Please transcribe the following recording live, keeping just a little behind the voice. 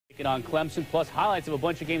taking on Clemson, plus highlights of a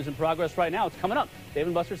bunch of games in progress right now. It's coming up.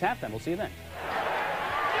 Dave & Buster's halftime. We'll see you then.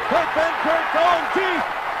 Kurt Benkert going deep.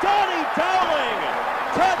 Donnie Dowling.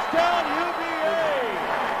 Touchdown UVA.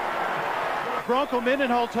 Bronco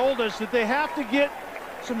Mendenhall told us that they have to get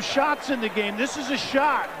some shots in the game. This is a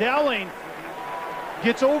shot. Dowling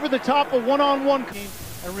gets over the top of one-on-one.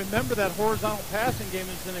 And remember that horizontal passing game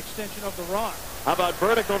is an extension of the run. How about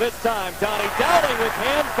vertical this time? Donnie Dowling with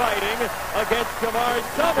hand fighting against Jamar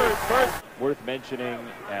Summers. First, worth mentioning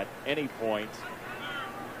at any point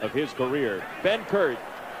of his career. Benkert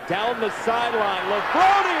down the sideline.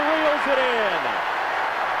 Levrone reels it in.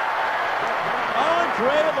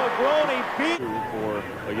 Andre Levrone beat for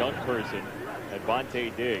a young person,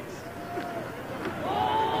 Advante Diggs.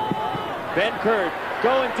 Benkert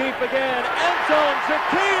going deep again. End zone.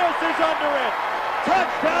 Zacchaeus is under it.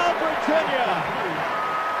 Touchdown, Virginia.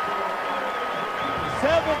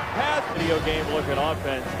 7th pass. Video game looking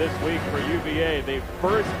offense this week for UVA. They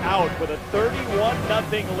burst out with a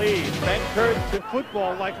 31-0 lead. Benkert to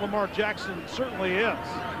football like Lamar Jackson certainly is.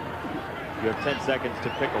 You have 10 seconds to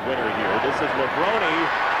pick a winner here. This is Levrone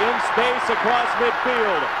in space across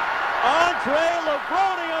midfield. Andre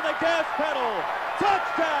Levrone on the gas pedal.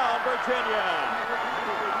 Touchdown, Virginia.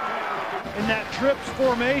 In that trips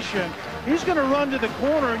formation, he's going to run to the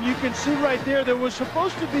corner, and you can see right there was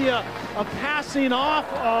supposed to be a passing off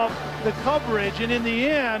of the coverage, and in the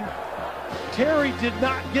end, Terry did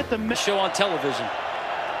not get the show on television,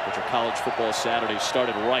 which are college football Saturdays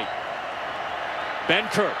started right.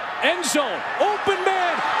 Benkert, end zone, open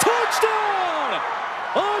man, touchdown!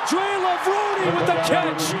 Andre Levrone with the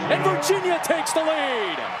catch, and Virginia takes the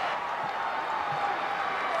lead.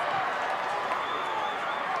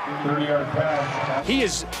 30-yard pass. He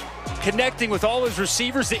is connecting with all his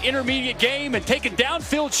receivers, the intermediate game, and taking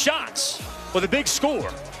downfield shots with a big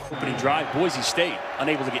score. Opening drive, Boise State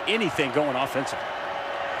unable to get anything going offensively.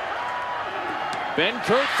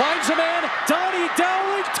 Benkert finds a man, Donnie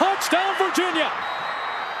Dowling, touchdown Virginia.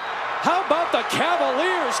 How about the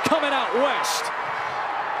Cavaliers coming out west?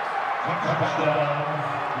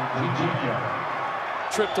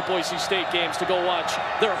 Trip to Boise State games to go watch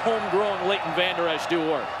their homegrown Leighton Vander Esch do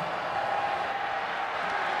work.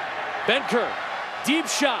 Benkert, deep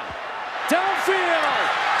shot, downfield,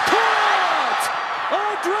 caught!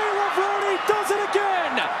 Andre Levrone does it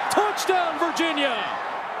again! Touchdown, Virginia!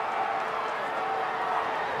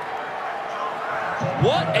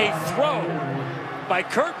 What a throw by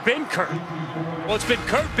Kurt Benkert. Well, it's been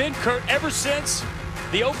Kurt Benkert ever since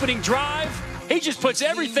the opening drive. He just puts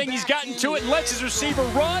everything he's got into it and lets his receiver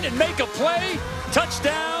run and make a play.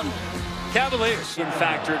 Touchdown, Cavaliers. In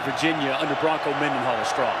factor at Virginia under Bronco Mendenhall is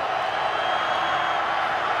strong.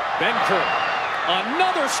 Benkert,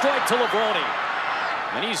 another strike to Levrone.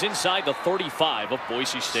 And he's inside the 35 of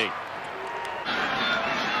Boise State.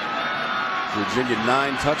 Virginia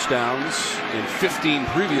 9 touchdowns in 15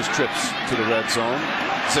 previous trips to the red zone.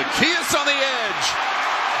 Zacchaeus on the edge.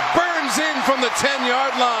 Burns in from the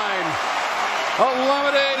 10-yard line.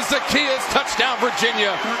 Olamide Zacchaeus, touchdown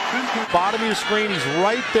Virginia. Bottom of your screen, he's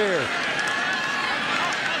right there.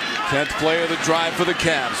 10th play of the drive for the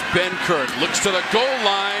Cavs. Benkert looks to the goal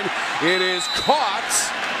line. It is caught.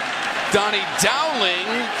 Donnie Dowling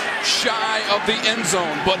shy of the end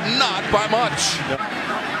zone, but not by much.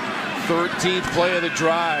 13th play of the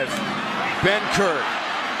drive. Benkert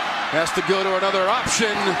has to go to another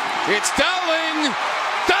option. It's Dowling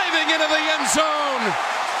diving into the end zone.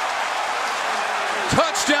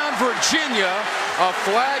 Touchdown Virginia. A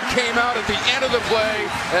flag came out at the end of the play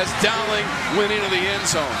as Dowling went into the end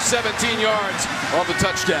zone. 17 yards on the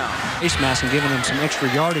touchdown. Face mask and giving him some extra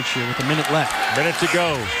yardage here with a minute left. Minute to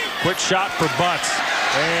go. Quick shot for Butts.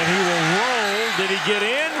 And he will roll. Did he get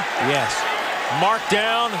in? Yes. Marked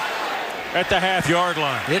down at the half-yard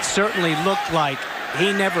line. It certainly looked like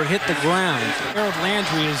he never hit the ground. Harold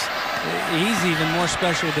Landry he's even more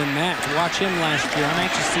special than that. To watch him last year, I'm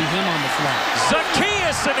anxious to see him on the flat.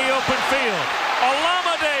 Zacchaeus in the open field.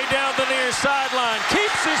 Olamide down the near sideline.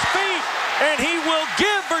 Keeps his feet, and he will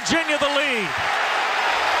give Virginia the lead.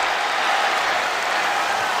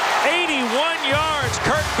 81 yards,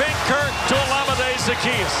 Kurt Benkert to Olamide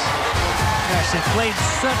Zacchaeus. Gosh, they played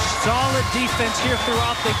such solid defense here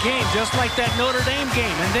throughout the game, just like that Notre Dame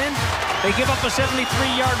game. And then they give up a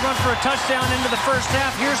 73-yard run for a touchdown into the first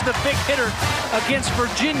half. Here's the big hitter against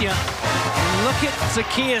Virginia. And look at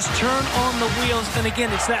Zacchaeus turn on the wheels. And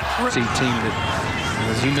again, it's that team that,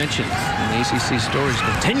 as you mentioned, in the ACC stories,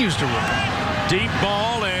 continues to run. Deep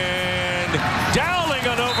ball, and Dowling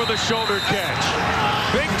an over-the-shoulder catch.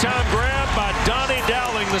 Big-time grab by Donnie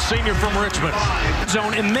Dowling, the senior from Richmond.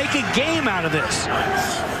 Zone and make a game out of this.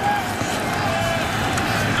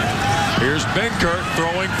 Here's Benkert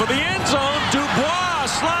throwing for the end zone. Dubois,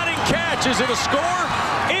 sliding catch. Is it a score?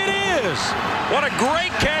 It is. What a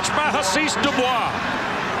great catch by Hassis Dubois.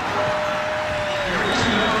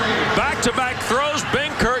 Back-to-back throws.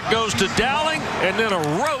 Benkert goes to Dowling, and then a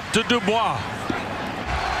rope to Dubois.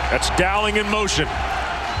 That's Dowling in motion.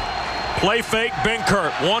 Play fake.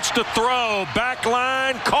 Benkert wants to throw. Back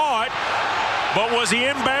line, caught. But was he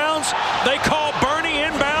inbounds? They call Burney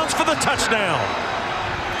inbounds for the touchdown.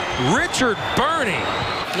 Richard Burney.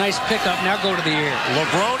 Nice pickup. Now go to the air.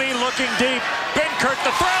 Lavroni looking deep. Benkert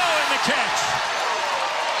the throw and the catch.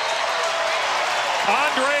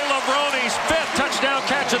 Andre Lavroni's 5th touchdown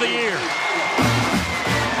catch of the year.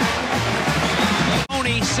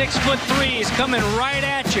 Lavroni, 6'3", is coming right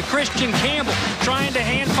at you. Christian Campbell trying to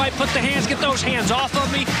hand fight. Put the hands. Get those hands off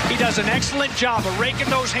of me. He does an excellent job of raking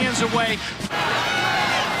those hands away.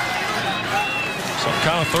 Some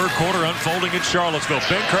kind of third quarter unfolding in Charlottesville.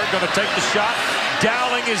 Benkert going to take the shot.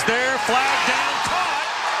 Dowling is there. Flag down.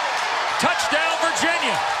 Caught. Touchdown,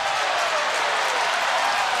 Virginia.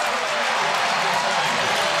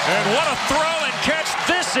 And what a throw and catch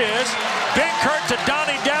this is. Benkert to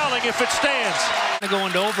Donnie Dowling if it stands. They go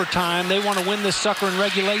into overtime. They want to win this sucker in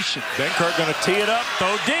regulation. Benkert going to tee it up.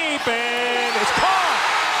 Throw deep. And it's caught.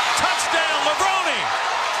 Touchdown, Lavroni.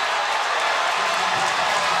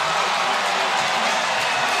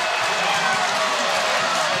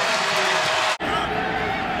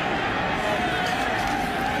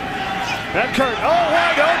 Benkert,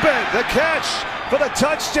 wide open. The catch for the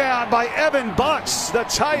touchdown by Evan Butts, the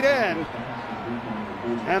tight end.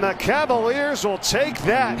 And the Cavaliers will take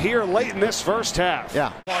that here late in this first half.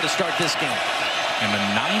 Yeah. To start this game. And the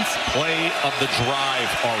 9th play of the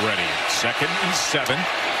drive already. 2nd and 7.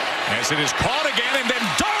 As it is caught again, and then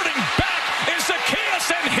darting back is Zacchaeus,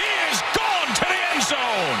 and he is gone to the end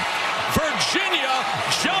zone. Virginia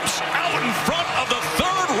jumps out in front of the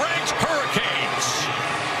 3rd-ranked Hurricanes.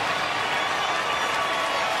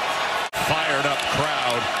 Fired up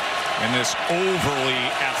crowd in this overly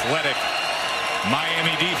athletic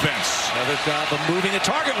Miami defense. Another job of moving the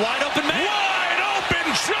target. Wide open man. Wide open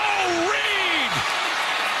Joe Reed.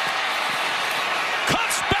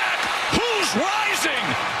 Cuts back. Who's rising?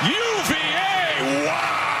 UVA.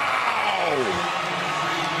 Wow.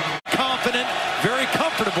 Confident, very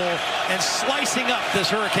comfortable, and slicing up this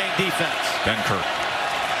Hurricane defense. Benkert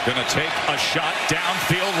gonna take a shot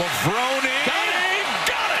downfield. Lavroni.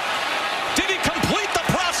 Got it. Did he complete the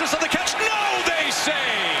process of the catch? No, they say.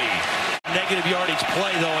 Negative yardage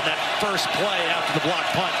play, though, in that first play after the block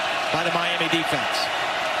punt by the Miami defense.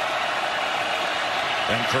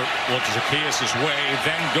 Benkert looks Zacchaeus' way,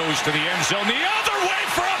 then goes to the end zone. The other way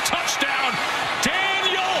for a touchdown.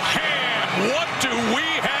 Daniel Ham. What do we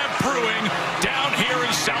have?